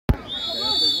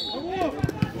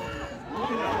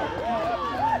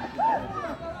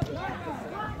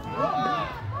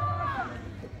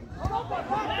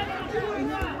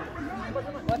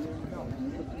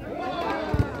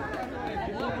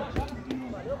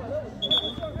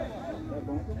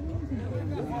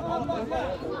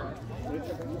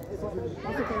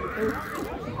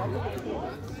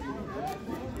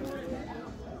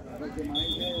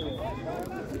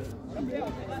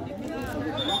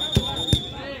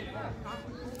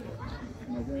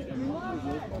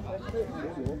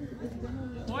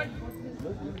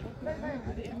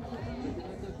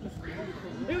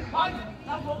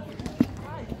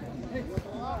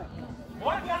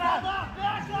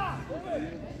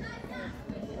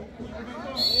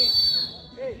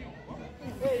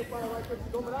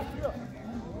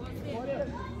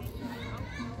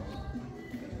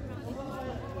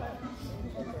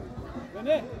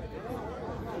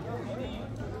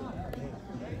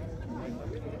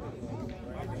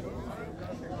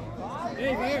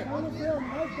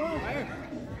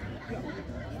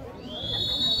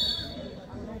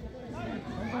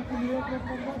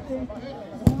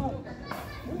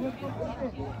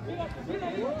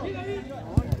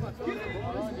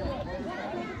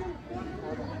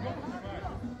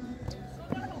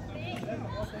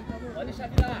Pode deixar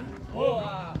virar.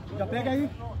 Boa! Já pega aí.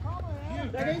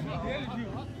 Pega aí.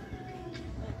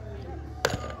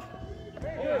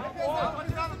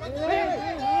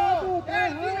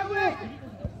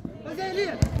 Mas aí,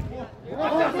 Elias.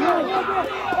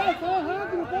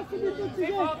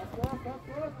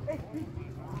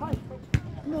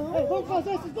 Não, vamos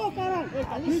fazer esses dois, caralho!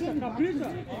 Capricha, capricha!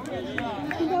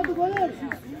 Cuidado do goleiro!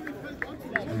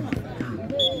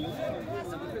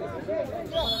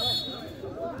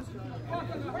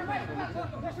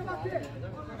 Deixa bater!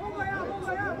 Vamos ganhar,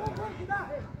 vamos que dá!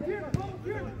 Tira, vamos,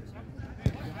 tira!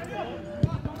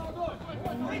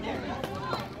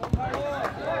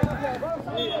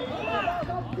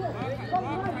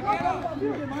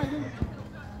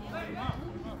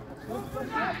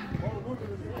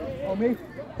 Ao meio.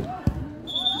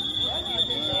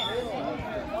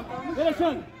 Vai,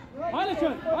 Alexandre! Vai,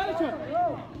 Alexandre! Vai, Alexandre!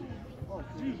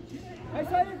 É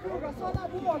isso aí, Fuga! Só na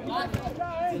boa!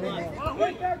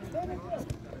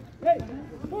 Ei,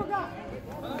 Fuga!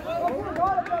 Fuga,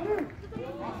 olha pra mim!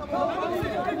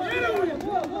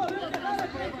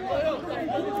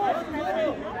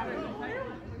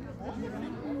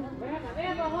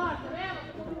 Leva, Rocha! Leva!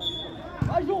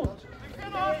 Vai junto!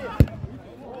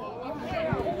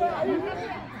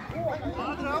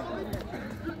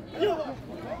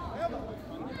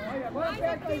 Agora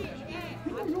pega aí!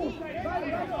 Fica junto! Vai!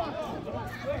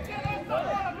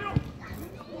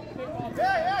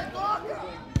 Ei, toca!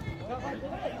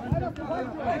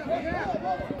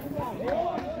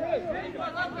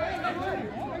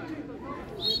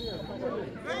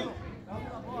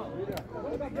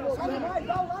 Vai,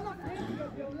 dá lá na frente!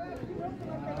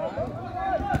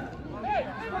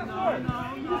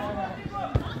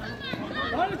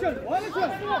 Olha, Alexandre! Olha,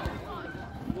 Alexandre!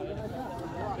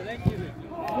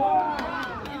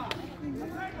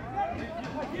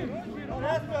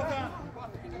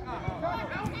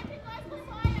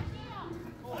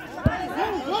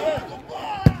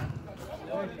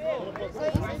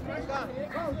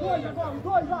 Os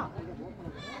dois lá!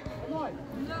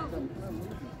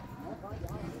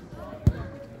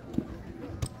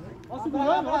 Ó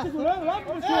segurando lá,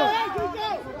 professor!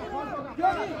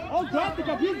 Olha o gato,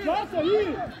 cabinho de braço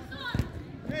aí!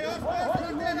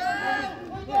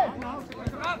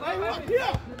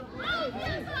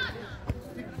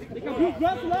 Tem que abrir o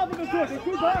braço lá, professor, tem que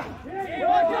cuidar!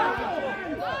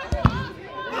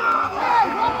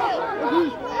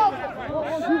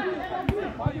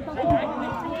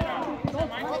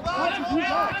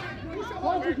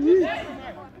 Pode ir!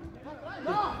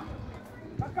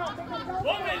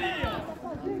 Ô, Melinha!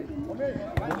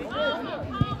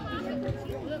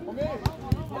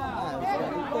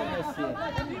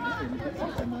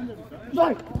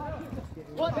 Vai!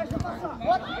 Deixa passar!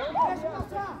 Deixa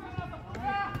passar!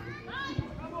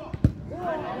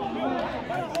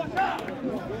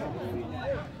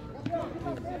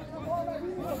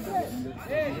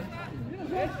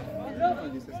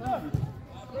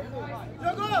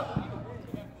 Jogou!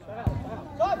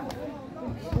 Sobe!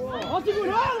 Ó,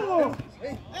 segurando!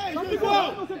 Tá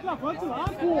segurando você travando lá,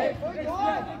 pô!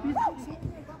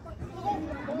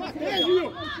 Matei, Gil!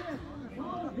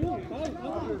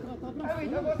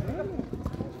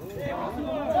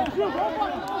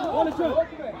 Olha, Alexandre!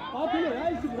 Pode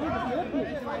melhorar esse branco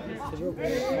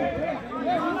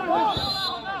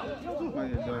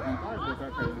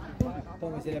Então,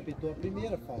 mas ele apitou a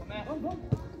primeira falta.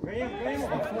 Ganha.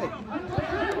 Não foi?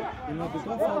 Ele não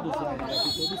apitou a falta do Zé, ele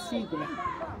apitou do 5, né?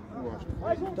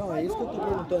 Então, é isso que eu tô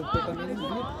perguntando, porque eu também não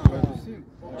vi. Foi do 5?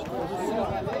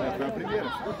 Foi a primeira.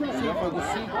 Sim, foi do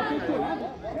 5.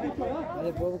 Aí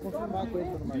depois eu vou confirmar com ele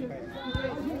pra não marcar.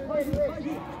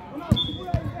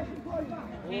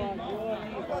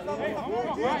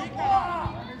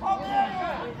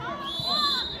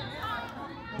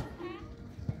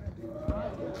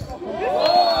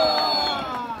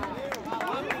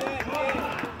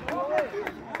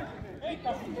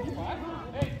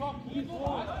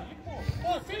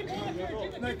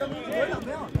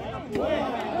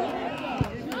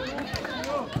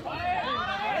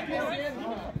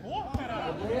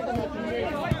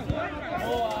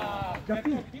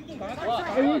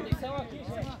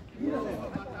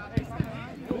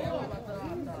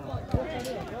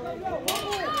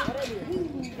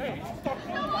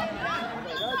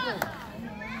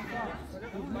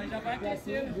 Mas já vai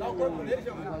aquecer. Dá o corpo dele,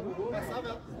 Giovanni.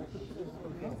 Cascavel.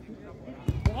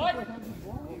 Olha!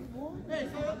 Ei,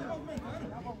 só eu tô movimentando.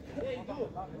 Ei, Du.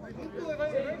 Vai,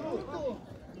 Du.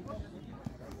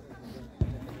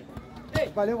 Ei!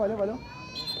 Valeu, valeu, valeu.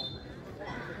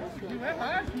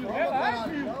 Relaxa.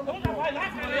 Então vai lá,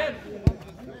 cara.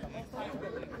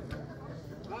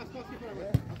 As costas aqui para mim.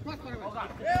 As costas para mim.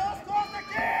 As costas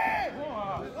aqui! Boa!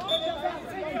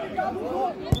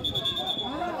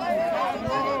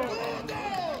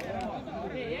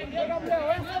 É meu,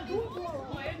 Gabriel. Essa é tudo.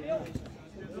 É meu.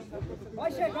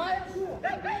 Vai chegar, é sua.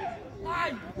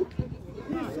 Ai!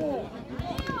 Isso!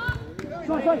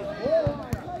 Sai.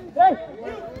 Ei!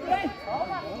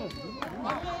 Calma!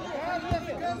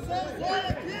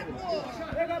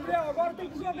 Ei, Gabriel, agora tem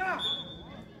que jogar!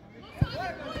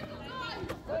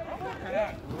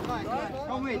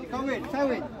 Calma ele, sai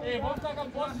ele. Ei, vamos pegar a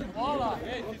posse de bola!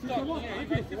 Ei, esse toquinho aí,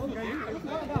 vai ser tudo aí!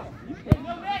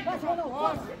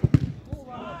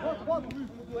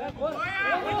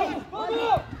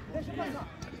 Vamos! Deixa eu passar!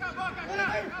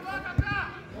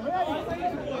 Acabou!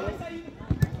 Vai sair!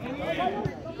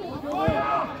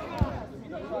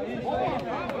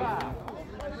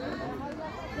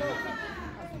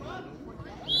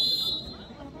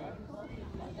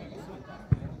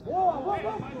 Boa!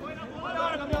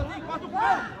 Bora, Gabrielzinho, corta o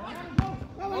pau!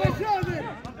 Vamos, Alexandre!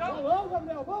 Vamos,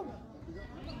 Gabriel, vamos!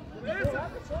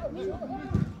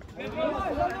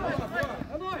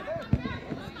 É nóis!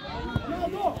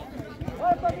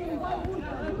 Vai pra mim, vai muito!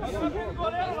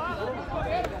 Goleiro lá!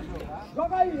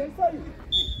 Joga aí, é isso aí!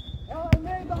 É o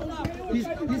meio da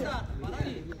Pisa.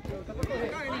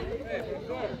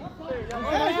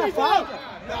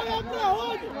 Vai pra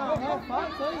onde? Não, faz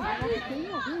isso aí. Tem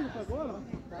alguém agora?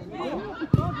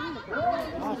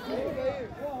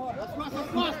 As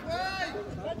costas.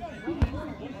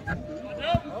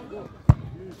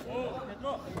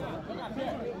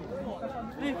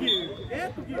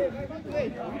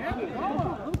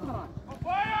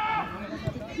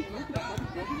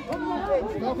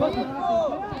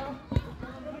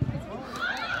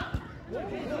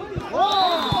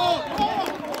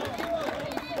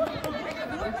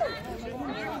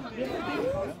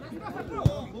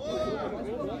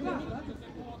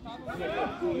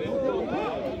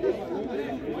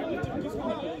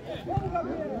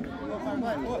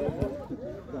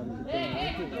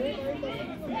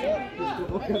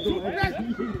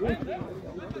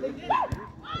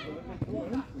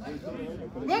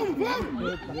 Vamos!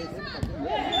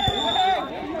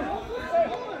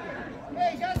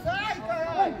 Ei, já sai,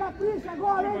 cara! Ei, capricha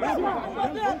agora, hein,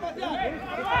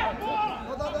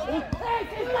 Ei,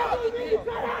 vocês estão dormindo,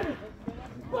 caralho!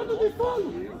 Quando de sono!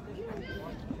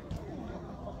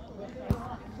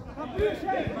 Capricha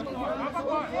aí!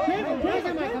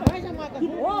 Vai, Jamaica!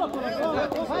 Boa,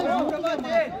 vai pra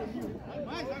bater!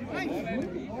 Vai!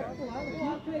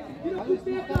 Tira pro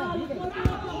teu, caralho!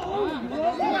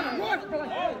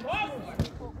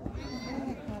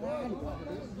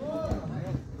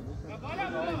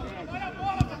 Trabalha a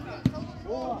bola,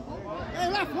 Boa! Ei,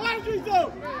 lá fora, Juizão!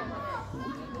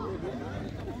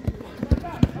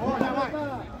 Boa, Jamaica!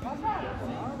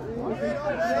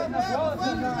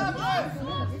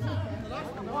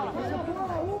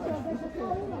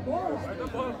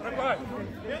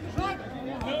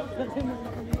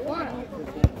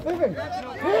 Vem, velho!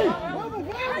 Vamos!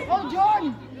 Olha o Johnny!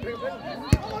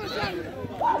 Vamos, Alexandre!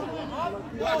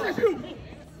 Bora, Gil!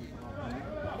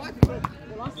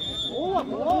 Boa,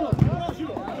 bola!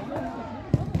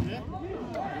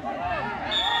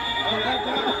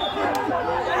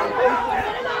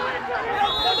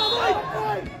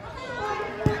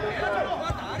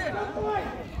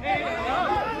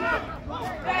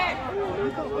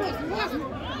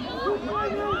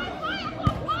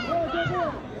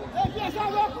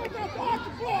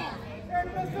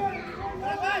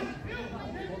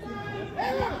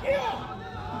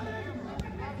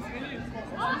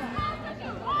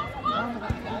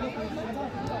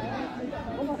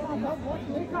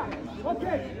 Vem cá. Ok.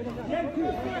 Vem aqui.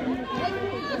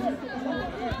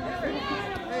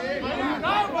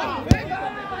 Calma. Vem cá.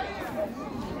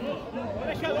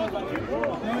 Deixa louco aqui. Não,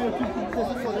 eu tive que ser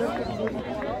goleiro, porque não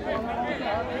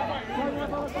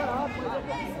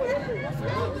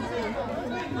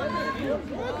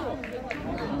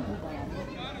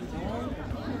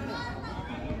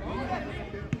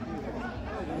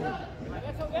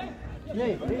e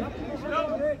aí?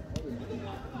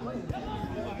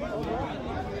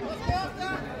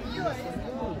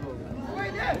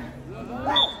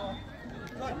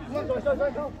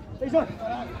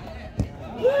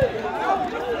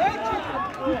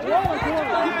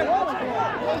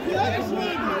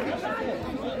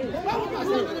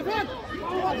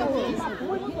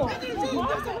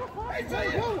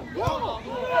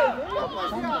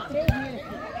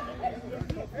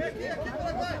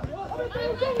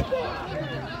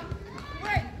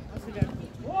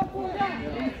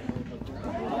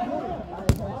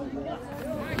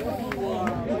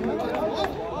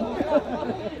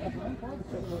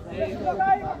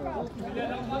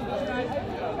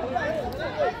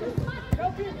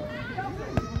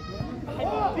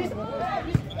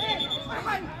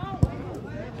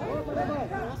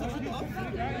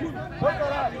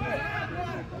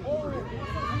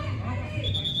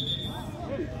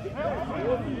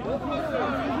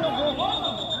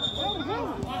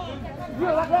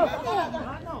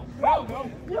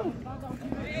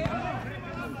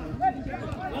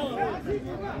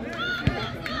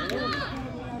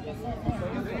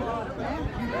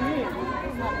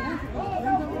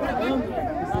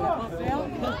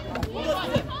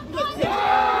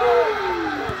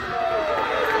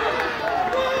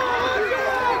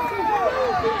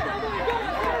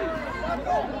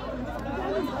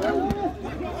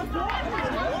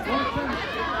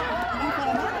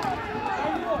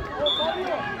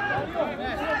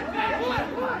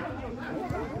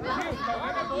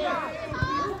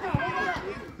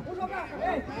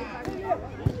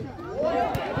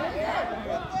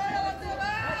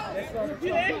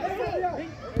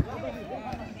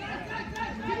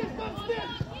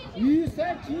 Isso,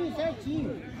 certinho,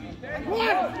 certinho.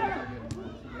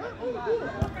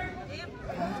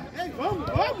 Ei, vamos,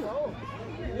 vamos!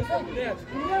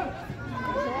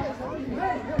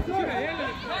 Tira ele!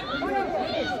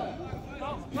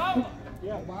 Calma!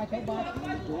 Bate, aí bate.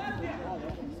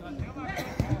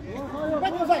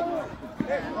 Vai, vai!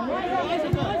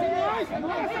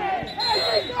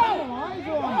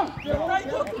 Tá aí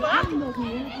do outro lado!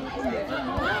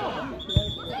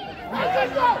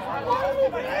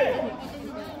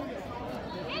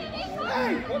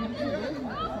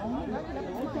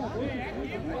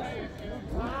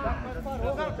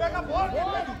 Pega a bola!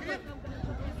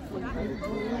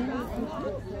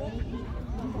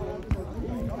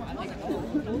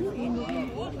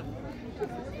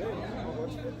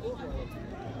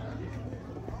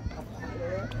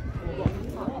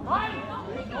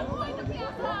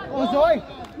 Ô Zói!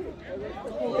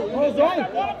 Ô Zói!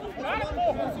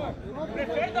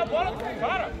 Prefere dar bola pro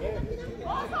cara!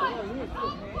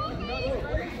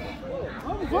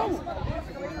 Vamos, vamos!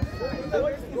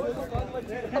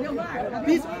 Cadê o Mar?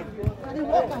 Pisa! Cadê o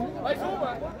Mar? Mais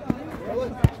uma!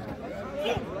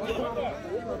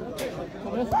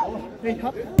 Começa! Vem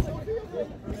rápido!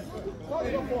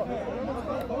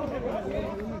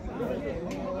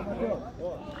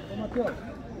 Ô Matheus!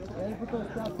 Ele botou os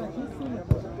pratos aqui em cima.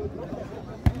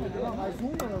 Mais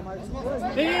uma, mais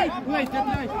dois. Ei, dois, tá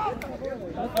atrás.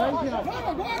 Atrás, Thiago. Vamos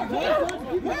agora, vamos!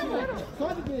 Só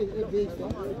de beijo,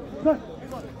 só.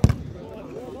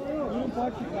 Não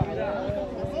pode ficar.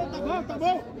 Tá bom, tá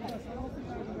bom.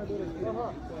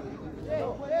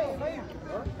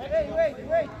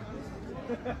 Ei.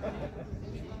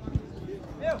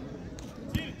 Meu!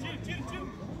 Tira!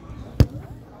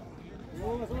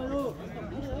 Boa, Zóio!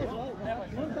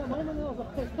 Levanta a mão, Manuel!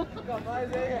 Fica mais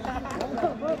aí!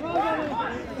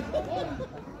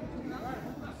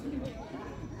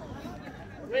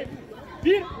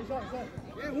 Vira!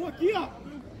 É um aqui, ó!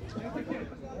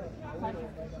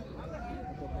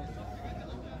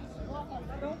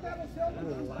 Cada um pega o seu,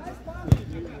 mais fácil!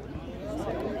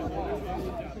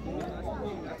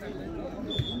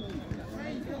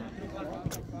 Vem,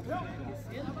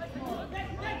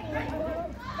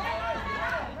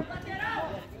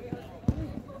 caralho!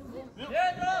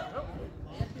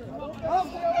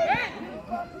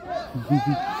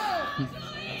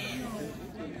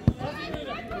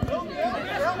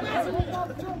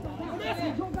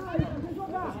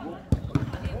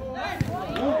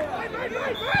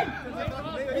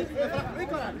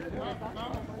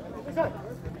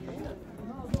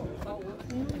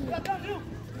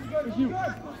 Gil!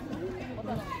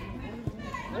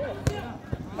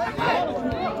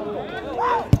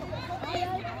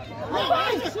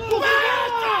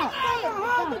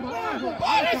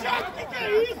 Olha, Jato, que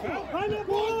é isso? Olha a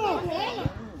bola!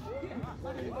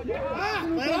 Ah,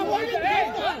 pelo amor de Deus!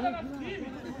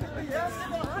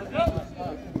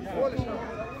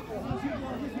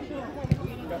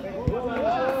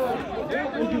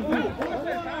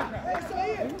 É isso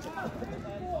aí!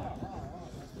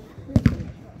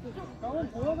 Calma um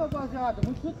pouco, rapaziada.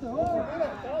 Muito chutão.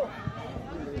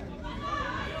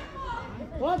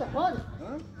 Pode, pode.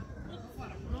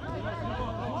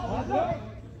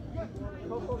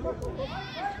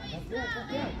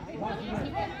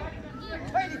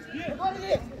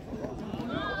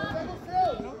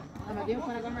 Mas deu o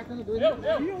Paraguai marcando 2. Ei,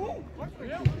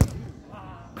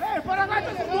 o Paraguai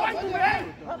tá com 8,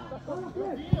 velho!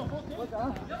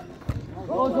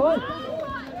 Ô, Zói.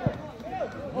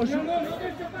 Ô, Júnior, não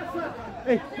deixa eu passar!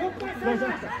 Ei,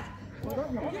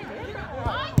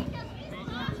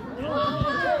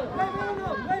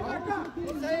 Vem pra cá!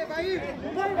 Isso aí, vai ir!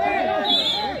 Vem pra ganhar!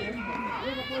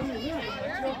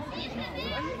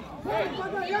 Pra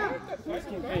ganhar! Ei,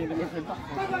 vem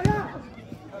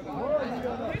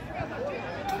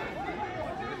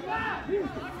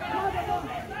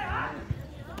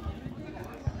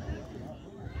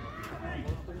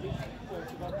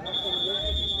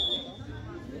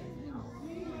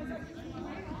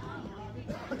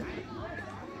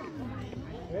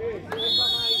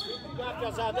brigar,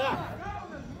 pesada.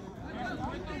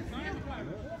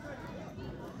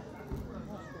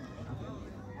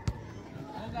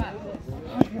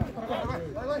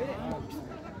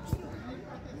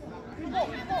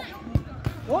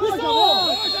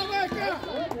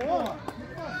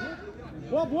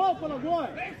 Boa, boa,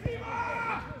 Paraguai! Vem em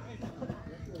cima!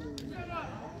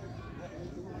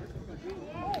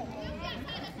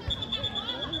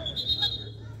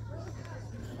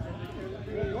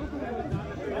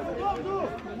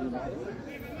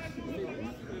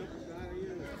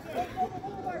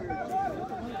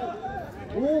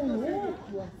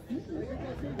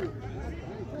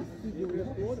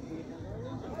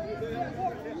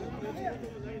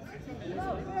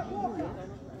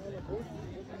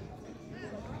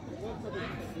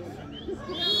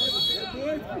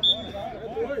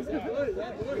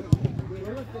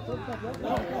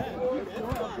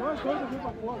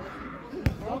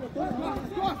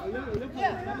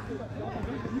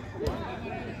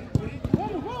 Ô,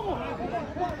 louco!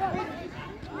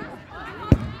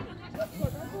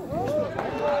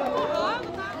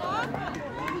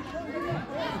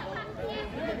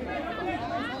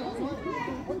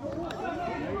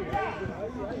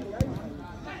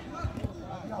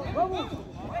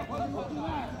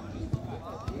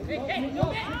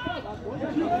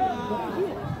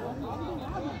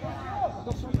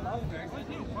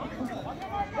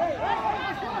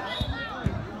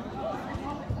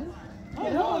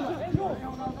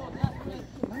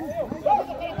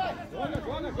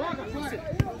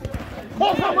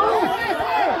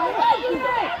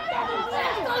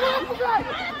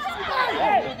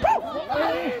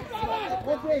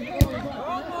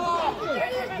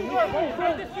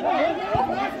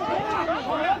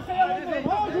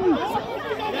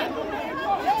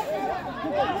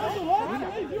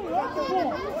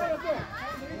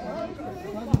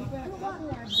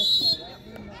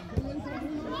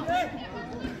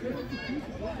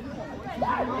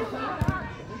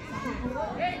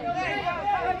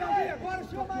 Agora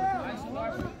chama ela!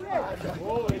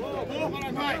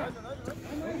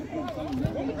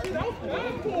 Vamos tirar o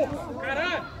campo!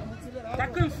 Caralho! Tá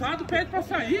cansado, pede pra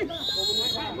sair!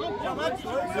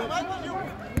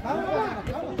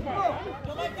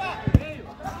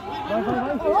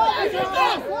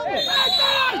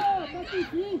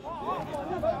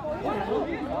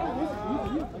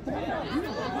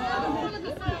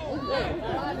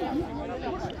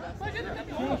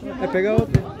 Vai pegar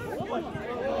outro.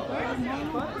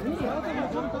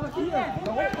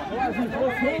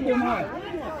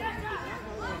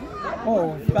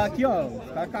 Ó, ficar aqui, ó.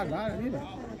 Ficar cagado ali, velho.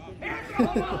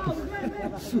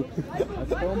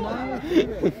 Vai tomar.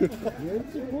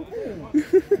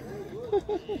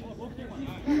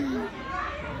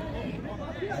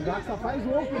 Agora só faz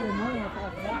outro, irmão.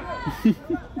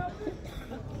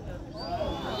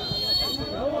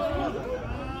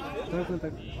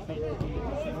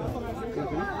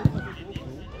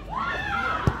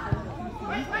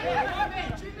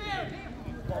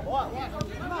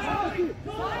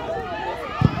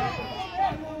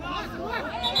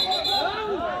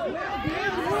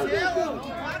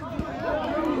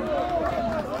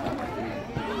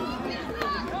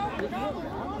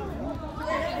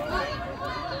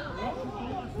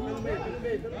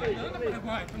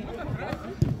 Vai, tá muito atrás.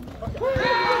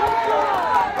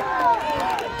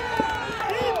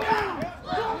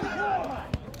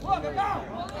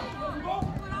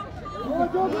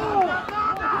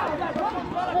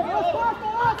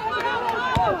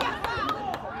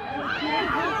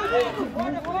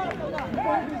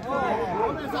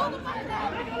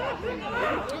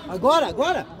 Agora,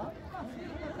 agora!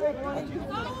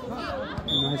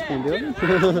 Não respondeu?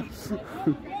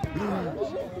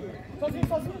 Sozinho,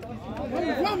 sozinho.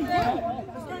 Vamos,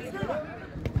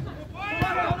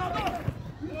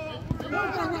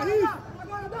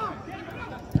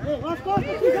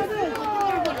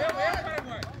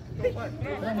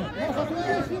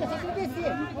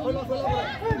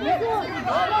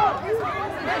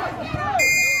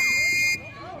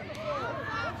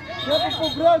 Chega pro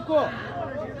branco!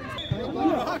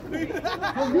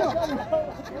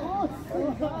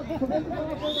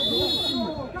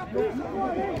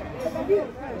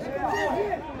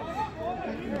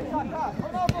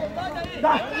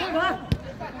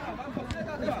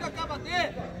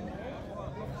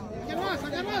 Que nossa,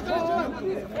 Alexandre!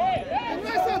 Que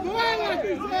nossa bola,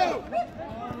 Crisão!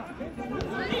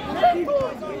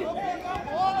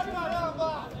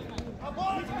 A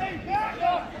bola de quem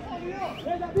pega!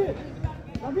 Vem, Davi!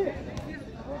 Davi!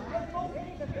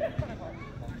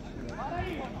 Para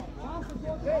aí!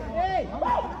 Ei!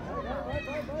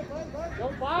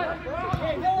 Não para!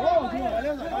 Valeu!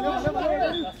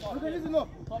 Organiza de novo!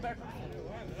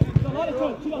 Tira lá,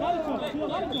 Alexandre! Tira lá, Alexandre! Tira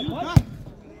lá, Alexandre!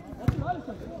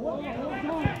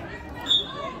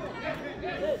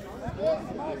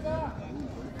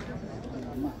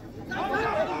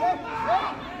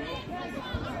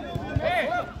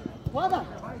 Roda!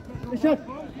 Deixa!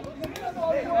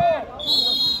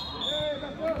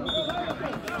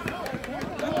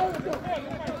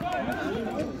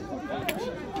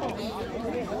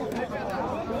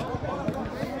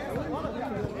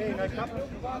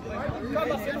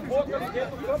 Acaba sendo pouco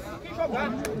dentro do campo do que jogar.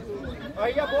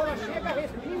 Aí a bola chega,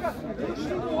 respinga, um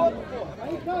xinga o outro, pô.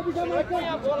 Aí já vai põe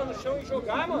a bola no chão e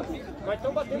jogar, mano. Mas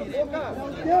estão batendo boca.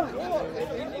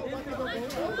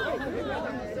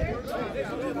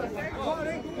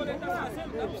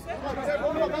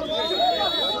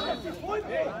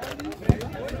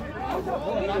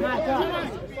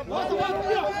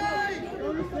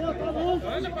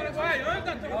 Anda, Paraguai,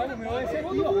 anda! Olha, meu, esse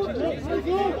aqui, ó.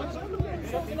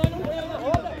 Só que nós não ganhamos na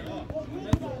roda.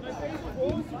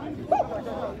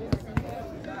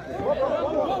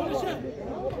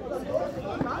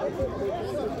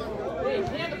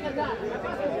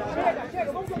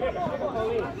 Chega, vamos jogar a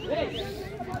bola.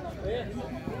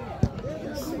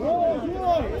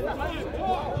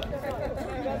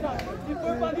 Se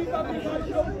for pra ali pra brincar de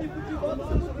jogo de futebol,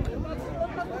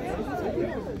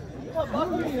 pô, bota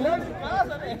o milhão de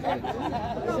casa, né?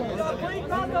 Já foi em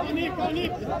casa.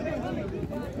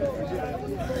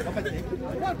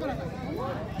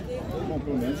 Bom,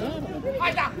 pelo menos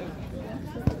Vai dar!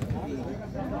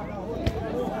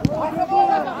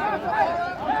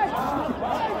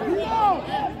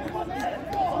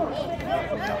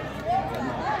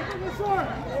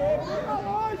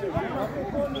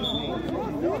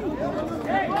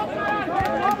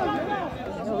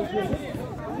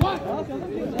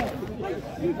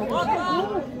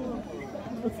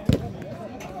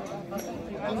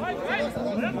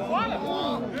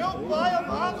 Meu pai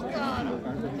amado, cara!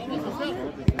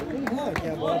 Não, que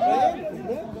a bola pra ele.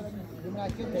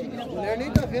 A mulher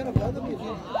nem tá vendo a bola do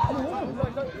menino.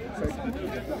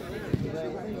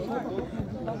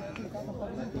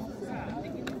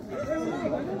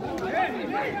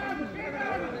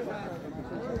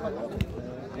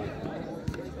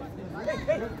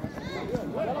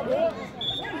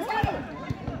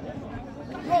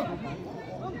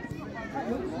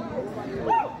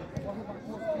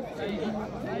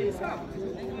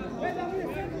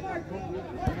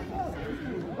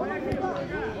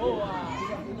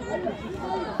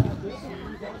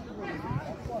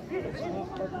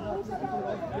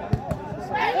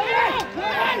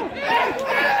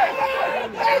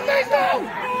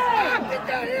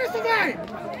 Que é isso, velho?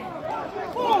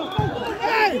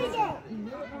 Ei!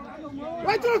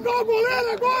 Vai trocar o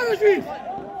goleiro agora, juiz!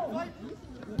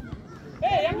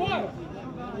 Ei, agora!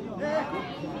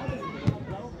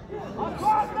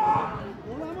 Acorda!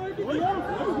 Pelo amor de Deus!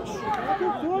 Bota o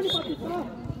fone pra pitar!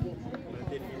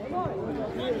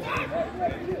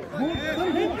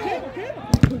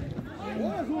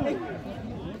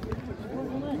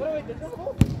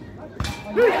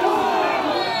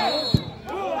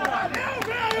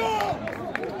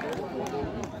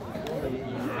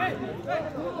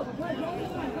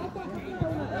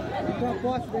 Então a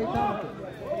posse daí tá.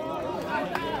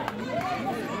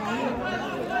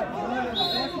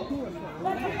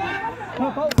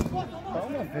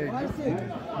 Calma, velho. Vai ser.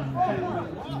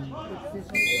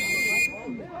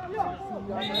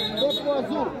 Vem pro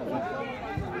azul.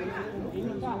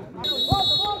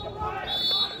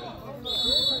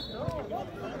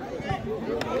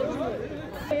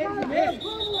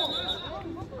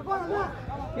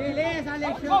 Beleza,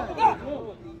 Alexandre.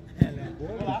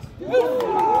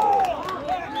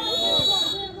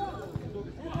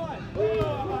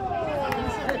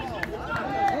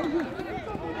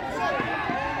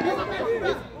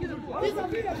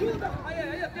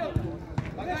 Aí, Teu.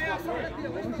 Vai ganhar a sorte aqui,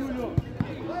 vamos, Júlio.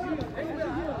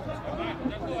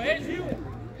 Ei, Gil.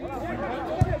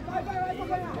 Vai ganhar.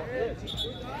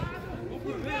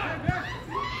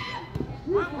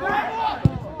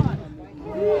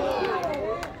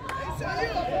 Isso aí,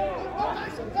 ó.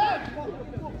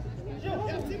 Gil,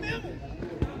 é assim mesmo.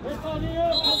 Vem, Paulinho.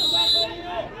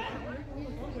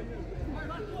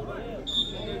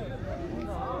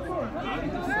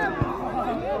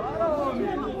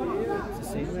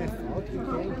 Isso aí não é falta, que é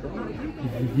então.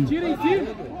 Tira em cima.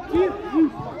 Tira.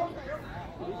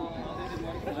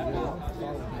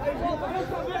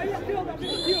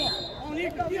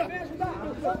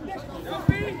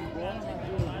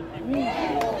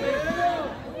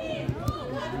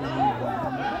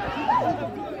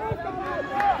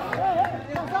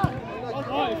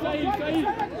 Ó, isso aí.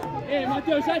 Ei,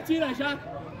 Matheus, já tira, já.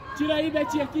 Tira aí,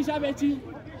 Betinho, aqui já, Betinho.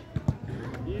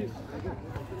 Isso.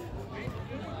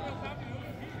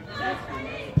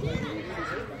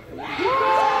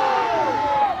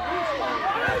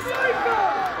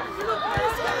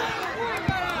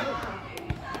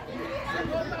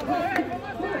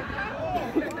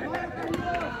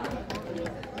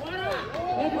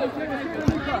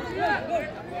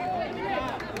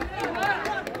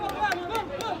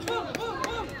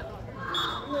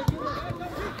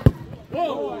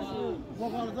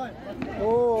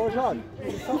 Ô, Jorge,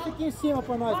 só fica em cima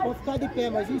pra nós, pode ficar de pé,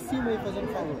 mas em cima aí fazendo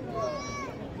favor.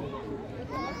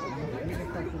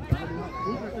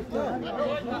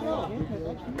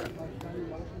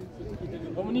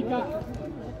 Vamos, Nica.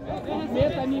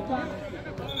 Meta, Nica.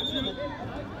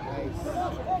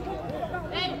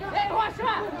 Ei,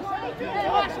 Rocha! Ei,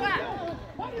 Rocha!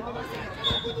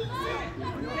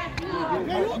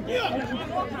 Vem um aqui, ó!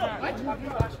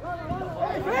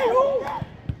 Vem um!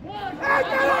 Ai,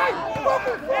 caralho!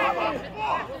 Vamos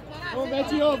fora! Ô,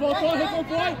 Betinho, voltou,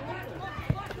 recompõe.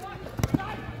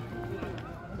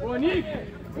 Ô, Nico.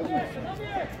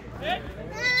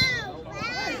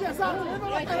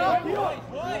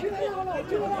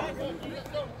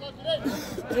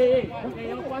 Ei,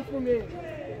 eu não posso comer.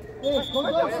 Ei, como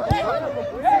é que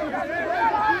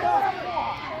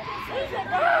Vem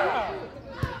jogar!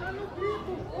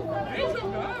 Vem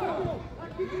jogar!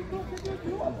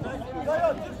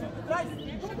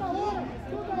 Toda hora,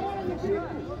 toda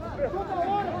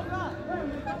hora.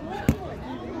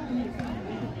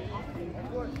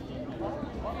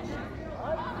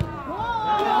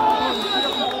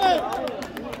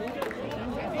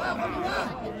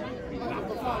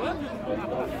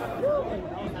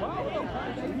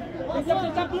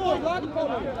 Você tá pro lado,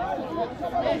 Paulo.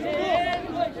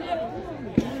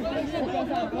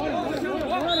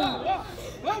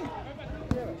 Vamos!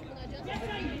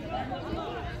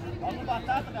 Vamos,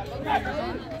 batata,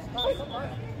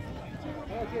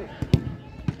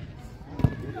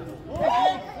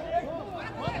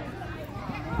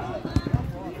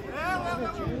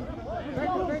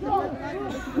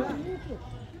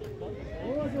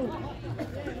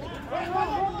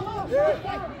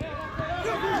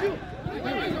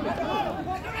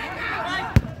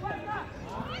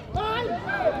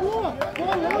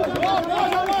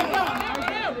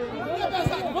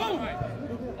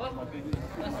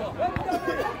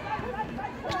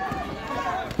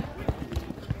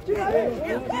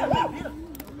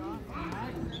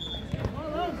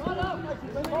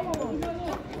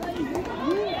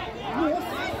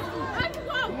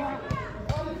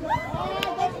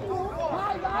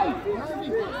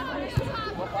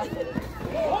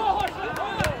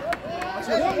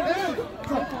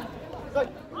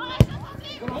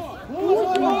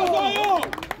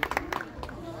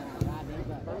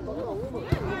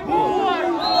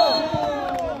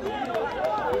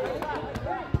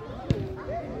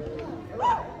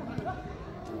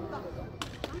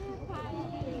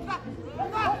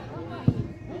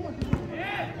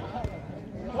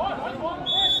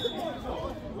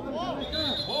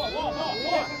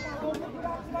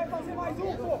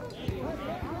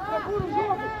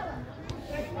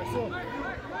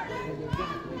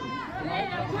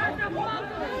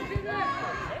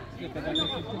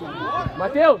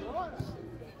 Matheus!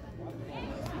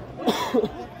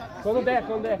 Quando der,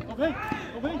 quando der. Vem.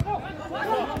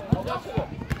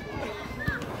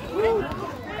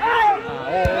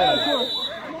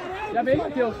 Já vem,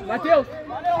 Matheus. Matheus!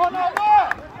 Valeu, Ronaldo!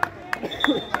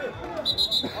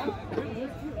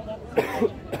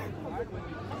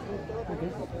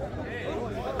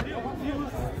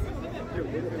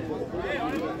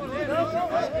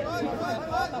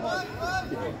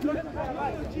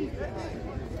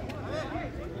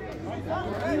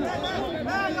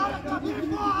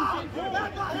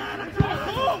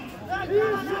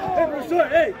 Ei,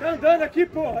 professor, ei, tá andando aqui,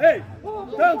 porra, ei!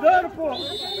 Tá andando, porra!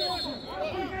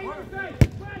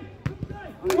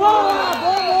 Boa,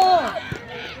 boa!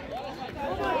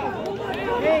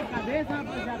 Ei, cabeça,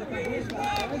 rapaziada, cabeça.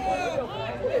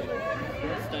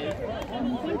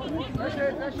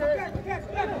 Fechei.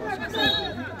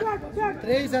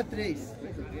 3-3.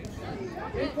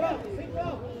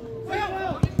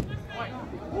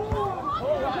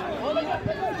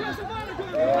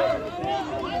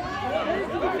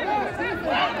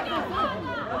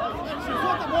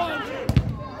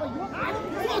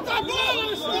 Solta a bola,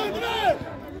 Alexandre!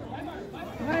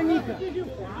 Vai, Nica.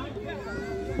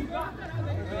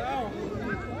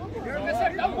 Quero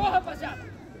acertar o gol, rapaziada!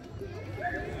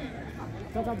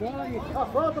 Joga a bola, Nica. A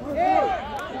falta, professor!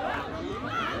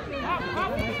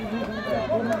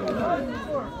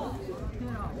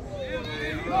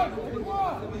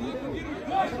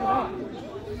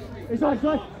 Ei, Jorge!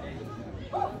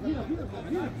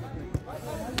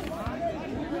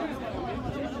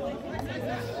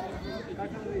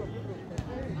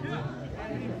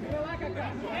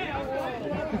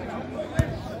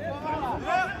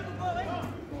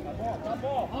 Tá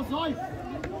bom! Olha os olhos!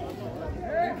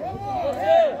 Vem. Boa.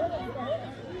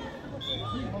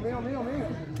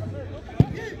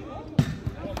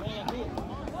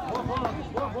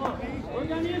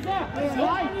 Organiza!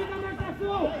 Vai! Organiza a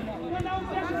marcação! Cada um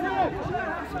pega o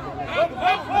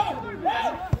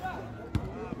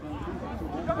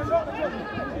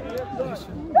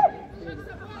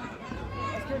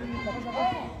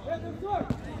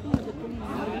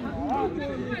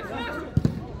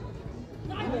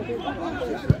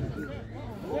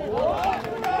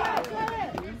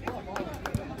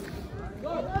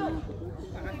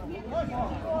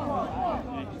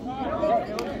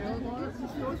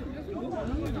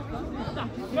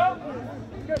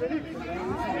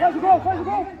Faz o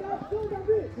gol!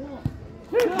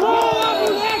 Boa,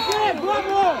 moleque!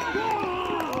 Vamos!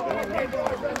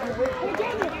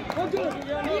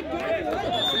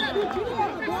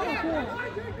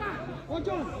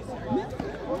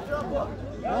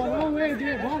 Vamos, Ed!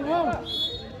 Vamos!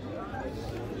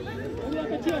 Vamos lá,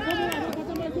 Petinha! Vamos lá! Vamos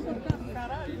fazer mais um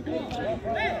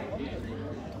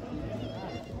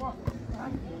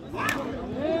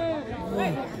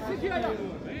Se tira aí, ó!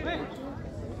 Vem!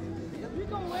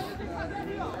 Fica o Eder, tem que fazer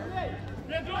ali, ó!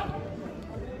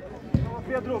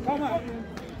 Pedro, calma!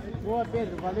 Boa,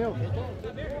 Pedro! Valeu!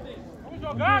 Vamos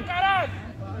jogar, caralho!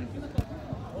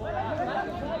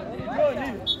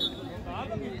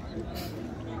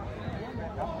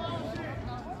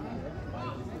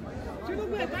 Se não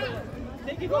aguentar,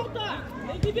 tem que voltar!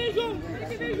 Tem que vir junto!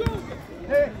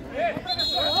 Ei,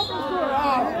 professor!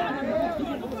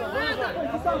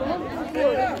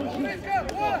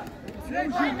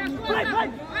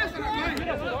 Vai!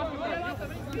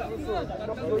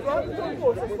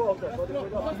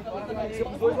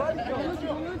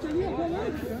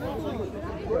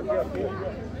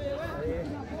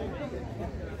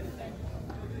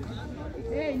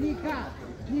 Ei, Nica,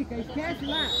 esquece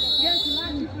lá,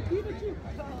 tipo.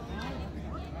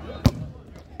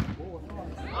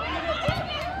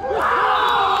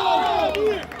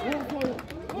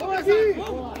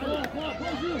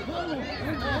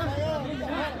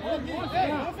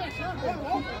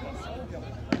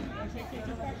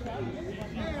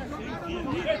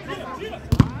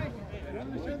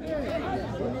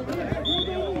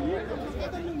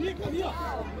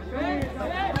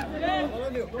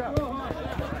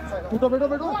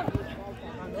 Perdão.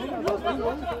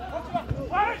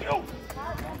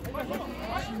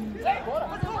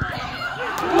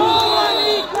 Boa,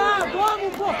 Nica!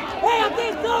 Vamos, pô! Ei,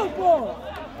 atenção, pô!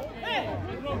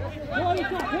 Boa,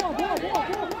 Nica! Boa!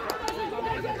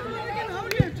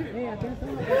 Ei,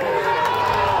 atenção!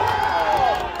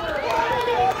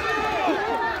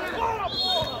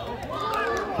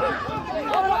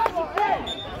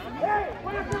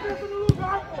 Põe a cabeça no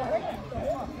lugar, pô!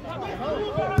 No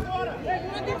lugar agora!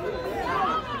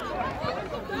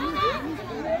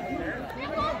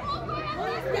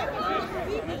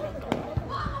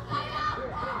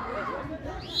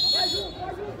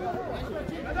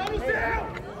 Vai dar no céu!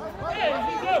 Ei,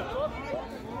 Zizão!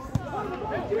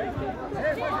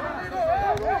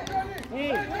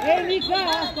 ali,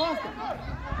 cara, as costas.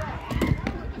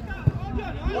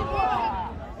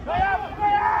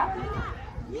 Ganhar!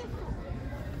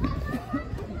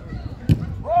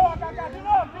 Boa, Cacá, de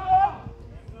novo!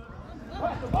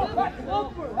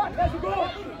 Vai, desce o gol!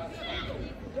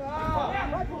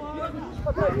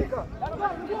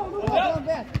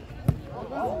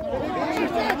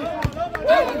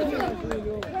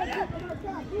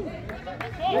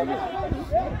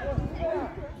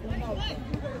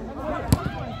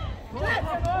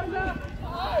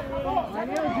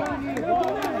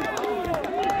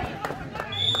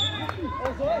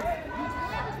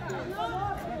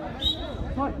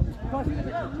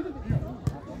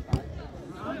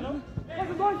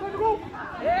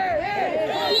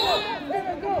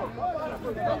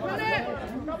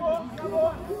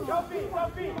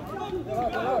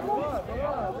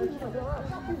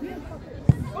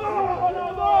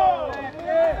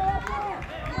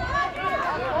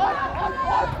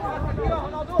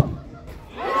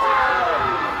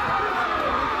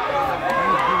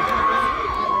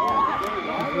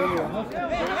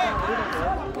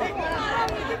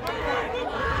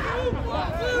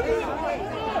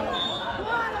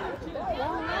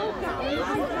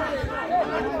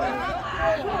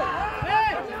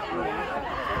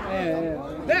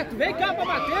 Beto, vem cá pra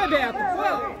bater, Beto.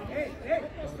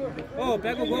 Ô,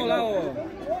 pega o gol lá, ô.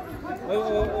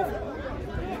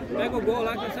 Pega o gol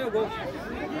lá que vai sair o gol.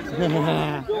 Pega o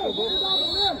gol.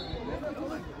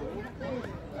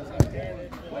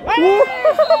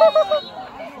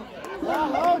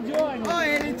 Ó, o Johnny. Ó,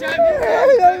 ele te avisou.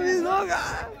 Ele avisou,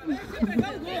 cara.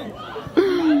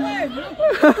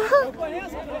 Eu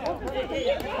conheço,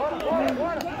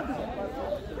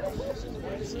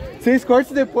 Vocês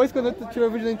cortam depois, quando eu tiver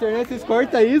vídeo na internet, vocês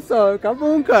cortam isso, ó,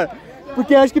 acabou, cara.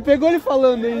 Porque eu acho que pegou ele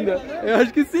falando ainda. Eu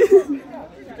acho que sim.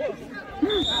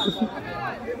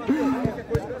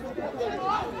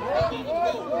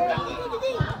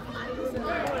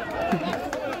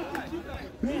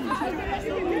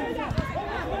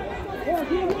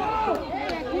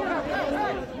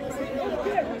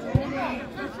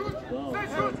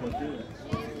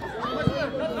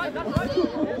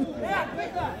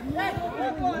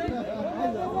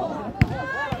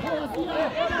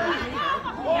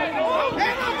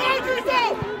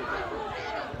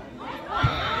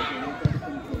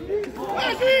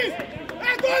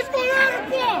 É dois goleiros,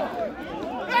 pô!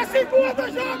 É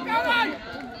segunda jogo, caralho!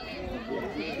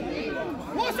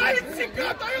 Vou sair desse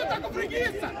canto aí, eu tô com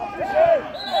preguiça!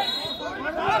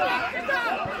 Agora você dá!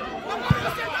 Agora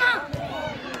você dá!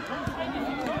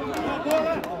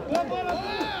 Boa bola!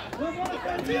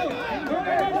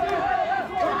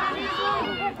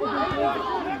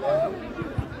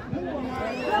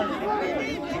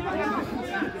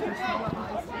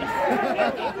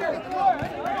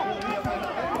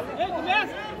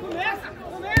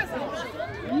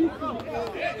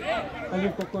 Ali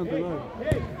ficou quanto agora?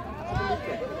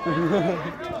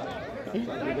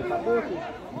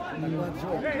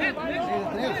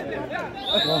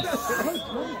 Nossa.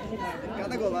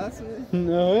 Cada golaço, né?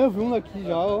 Não, eu vi um aqui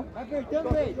já, ó. Tá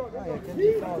apertando aí. Ah, é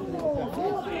aquele de falta, né?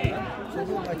 Você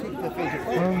viu aqui que você fez de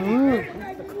falta?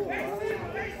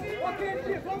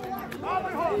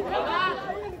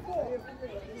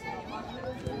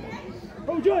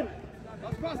 Vamos, Johnny!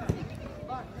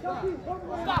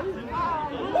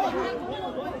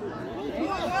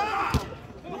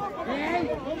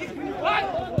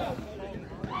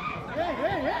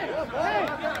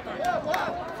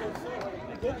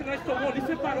 O gol que nós tomou ali,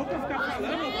 você parou pra ficar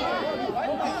falando?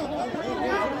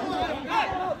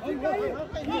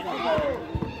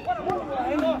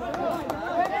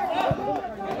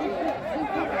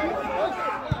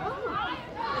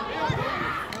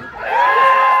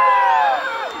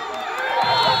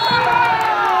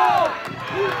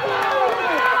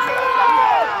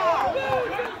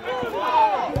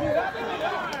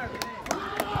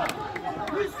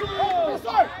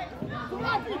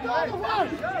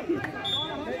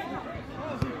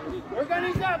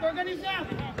 Organizado, organizado!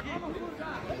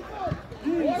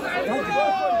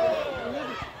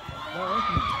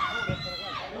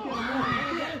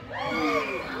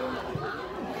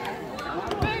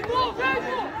 Vem, gol, vem,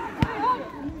 gol!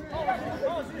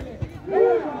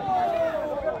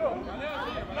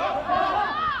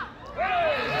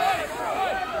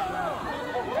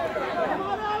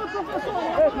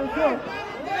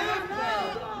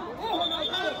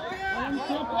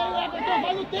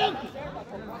 Vai no tempo!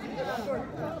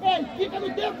 Ei, fica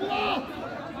no tempo lá!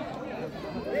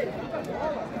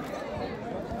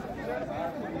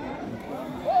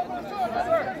 Ô, professor!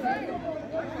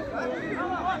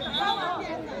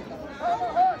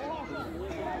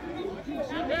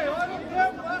 Olha o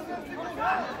tempo lá,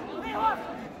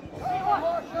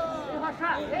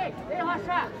 Ei,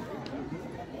 Rocha!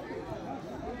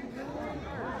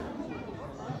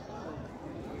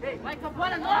 Ei, vai com a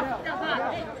bola nossa,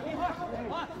 pesado! Ei, Rocha!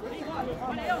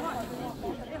 Olha aí, Rocha!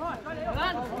 Ei, Rocha, olha aí!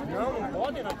 Não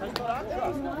pode, não, tá estourado já.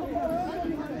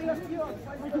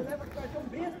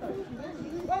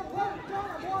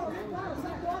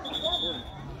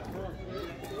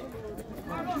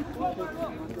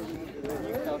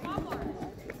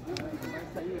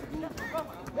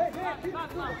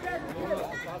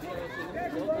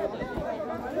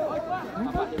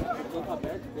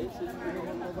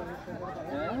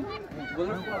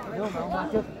 Não,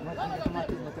 Matheus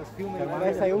filma, ele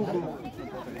vai sair um gol.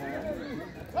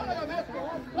 Vai na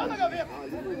gaveta!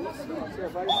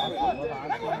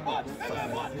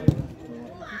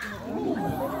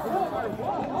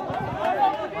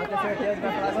 Pode ter certeza que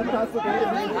vai falar fantástico dele.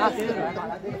 Ah, sim.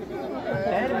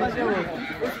 Sério, mas eu...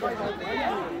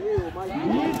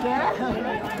 Isso, é?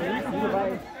 Vai...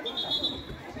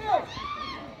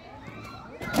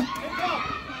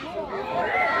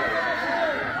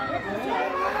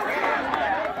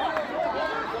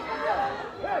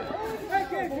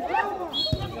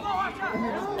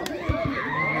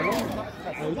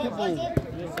 Muito bom.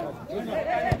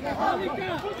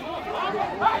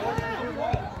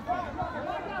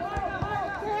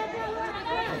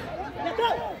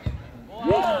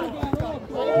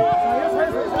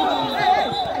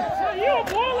 Saiu a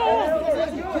bola!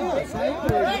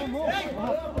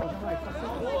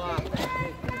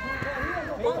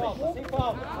 Sem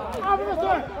falta. Ah,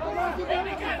 professor!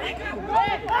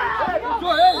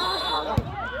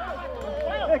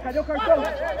 Ei, cadê o cartão?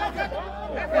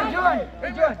 Vem, Johnny!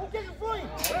 O que foi?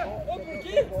 Por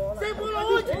quê? Sem bola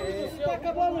onde? Tá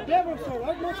acabando o pé, professor.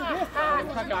 Olha o monte desse. Ah,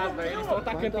 cagado, velho. Eles estão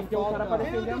atacando, tem que ter um cara pra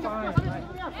defender mais.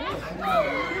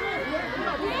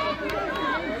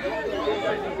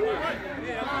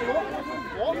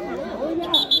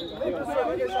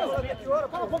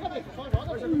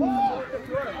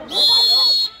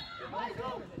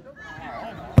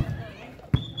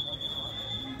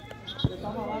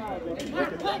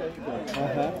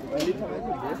 Ali tá mais de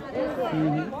boa.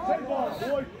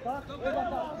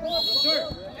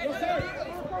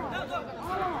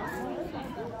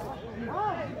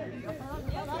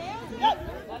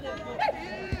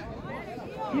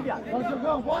 Vamos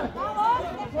jogar, bora!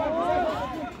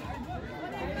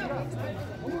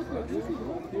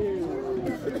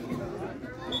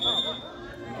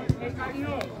 Ei,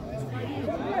 carinho!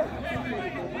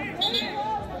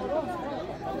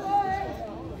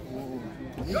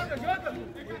 Joga, joga!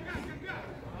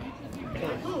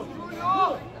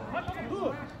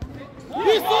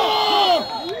 Isso!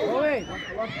 Oi!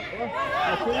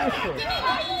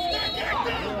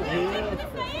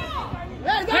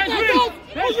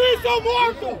 O juiz é o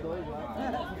morto!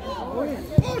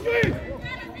 O juiz!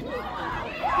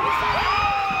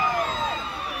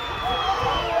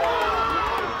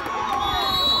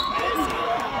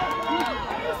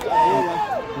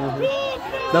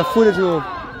 Da fúria de novo.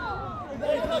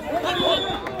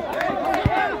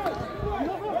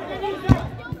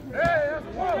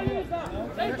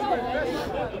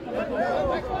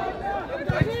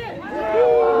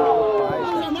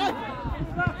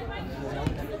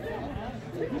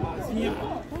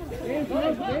 Tem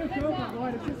o campo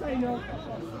agora, não precisa sair não.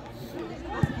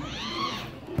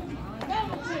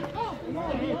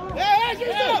 É,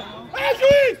 juiz! É,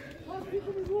 juiz!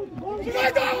 Você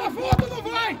vai dar uma foto ou não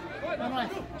vai?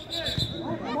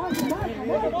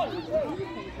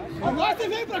 Agora você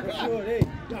vem pra cá!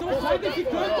 Então sai desse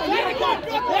canto aí!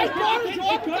 Sai fora o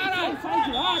jogo, caralho! Sai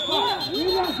de lá, cara!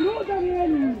 Me ajuda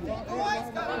nele!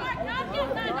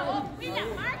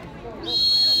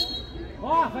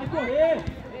 Ó, vai correr!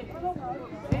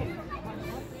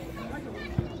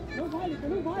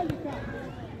 Não vai, cara!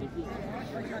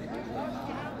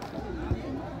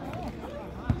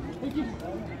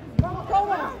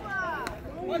 Calma!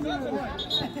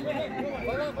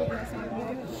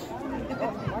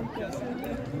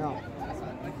 Não.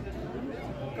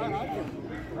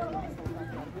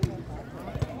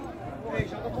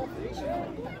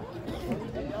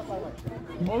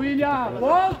 Ô, William,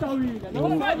 volta, William.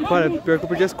 Não vai de Para, pior que eu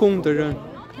perdi as contas já.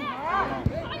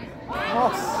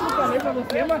 Nossa! Eu falei pra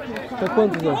você, Matheus! Tá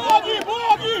quantos, ó?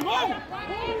 Vamos!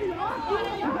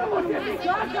 Você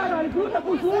ficar, caralho! Gruda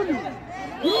com o Júnior!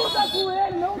 Gruda com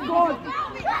ele, não pode!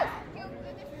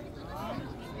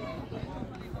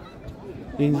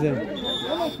 Em zero.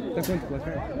 Tá quanto,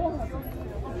 placar?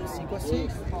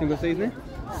 5-6. 5-6, né?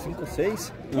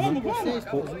 5-6? Vamos!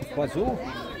 Com azul?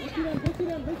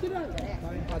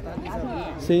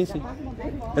 Sim, sim.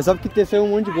 É só porque saiu um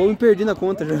monte de gol e me perdi na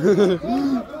conta já.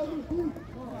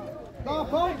 Dá uma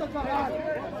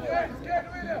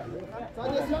Sai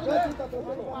desse canto, tá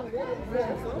trocando.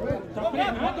 Tá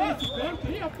pegando esse canto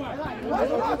aí, rapaz.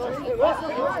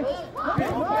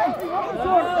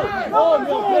 Oh,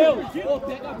 meu Deus! Oh,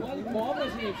 pega a bola e cobra,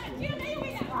 gente.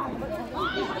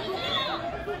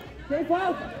 Tem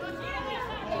falta.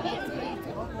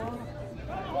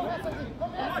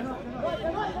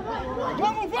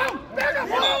 Vamos! Pega a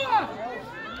bola!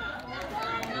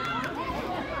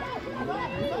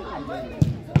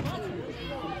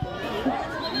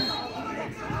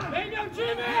 Vem, meu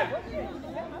time!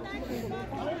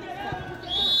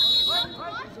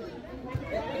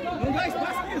 Não dá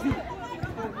espaço aqui, Zil.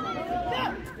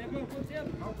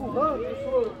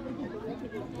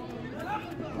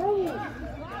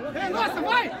 Ei, nossa,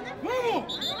 vai!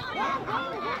 Vamos!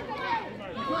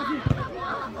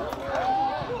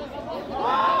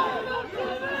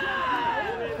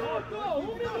 Um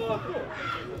minuto!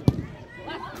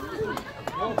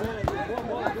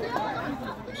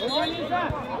 Organiza!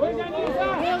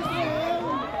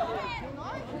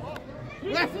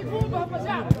 É segundo,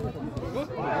 rapaziada!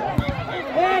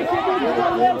 Ei, chegou pro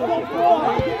goleiro, seu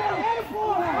porra!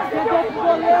 Chegou pro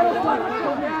goleiro,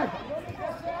 seu merda!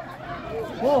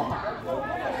 Porra!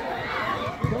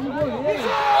 Vamos goleiro!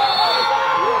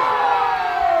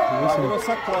 Agora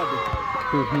sacode.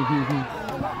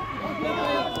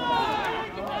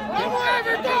 Vamos,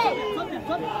 Everton!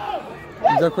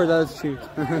 Desacordado esse time.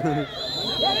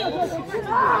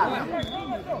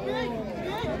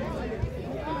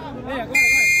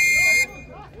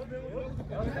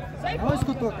 Olha o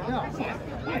escutor, cadê?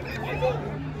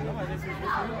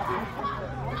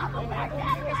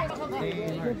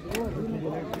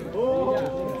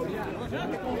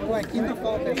 Pô, é quinta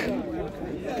falta aí.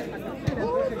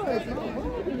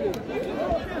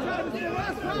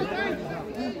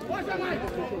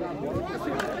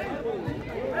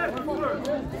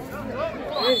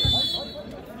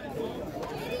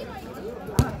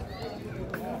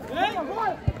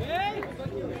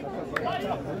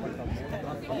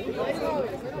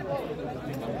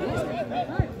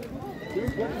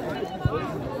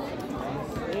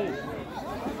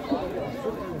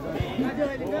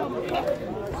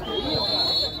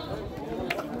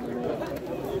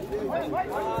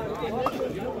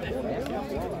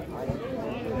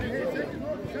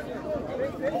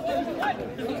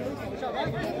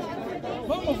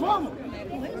 Vamos!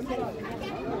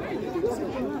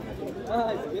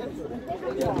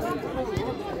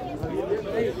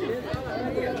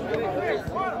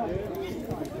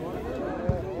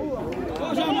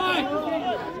 Jamais!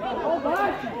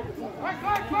 Vai!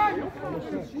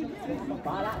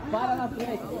 Para na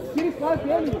frente. Tira fora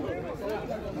dele.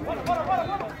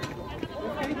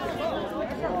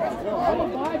 Olha o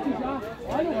bate já.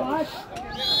 Olha o bate.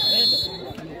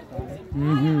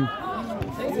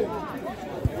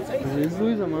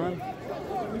 Jesus, amado.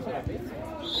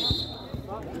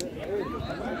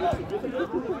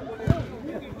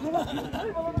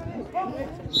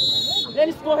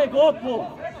 Ele escorregou, pô.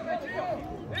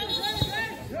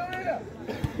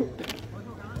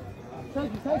 Sai.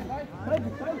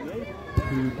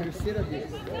 Terceira vez.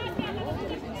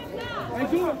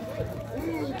 Mais uma.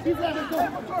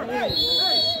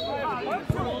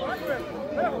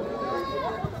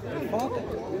 Falta.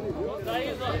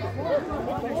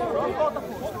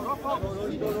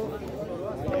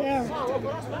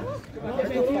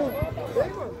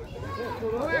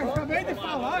 Acabei de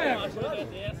falar, Everton.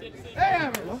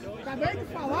 Everton, acabei de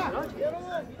falar.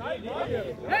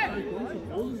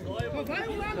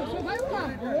 Só vai um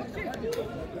lado.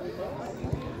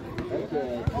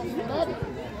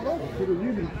 Tiro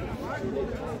livre.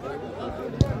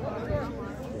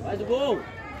 Faz o gol.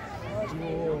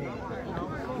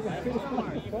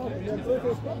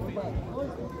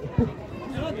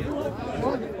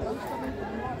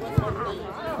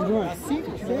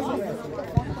 Cinco, seis,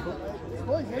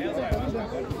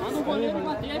 Manda o goleiro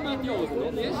bater aí, Matheus.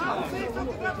 Não deixa.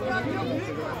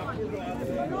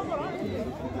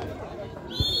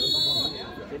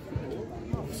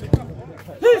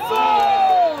 Isso!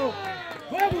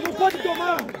 Vamos, não pode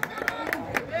tomar!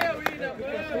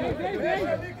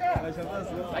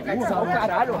 Vai caçar o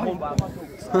caralho, arrombado.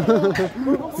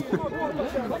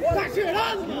 Tá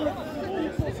cheirando!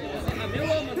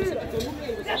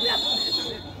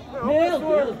 Meu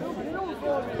Deus!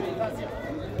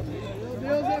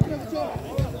 Deus é professor!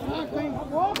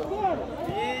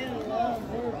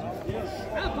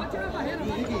 Ah, pode tirar a barreira.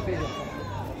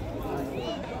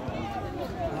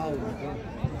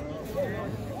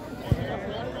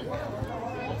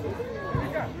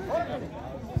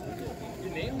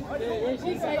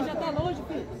 Isso aí já tá longe,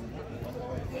 filho.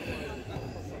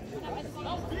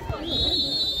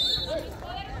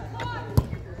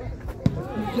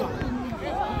 Já.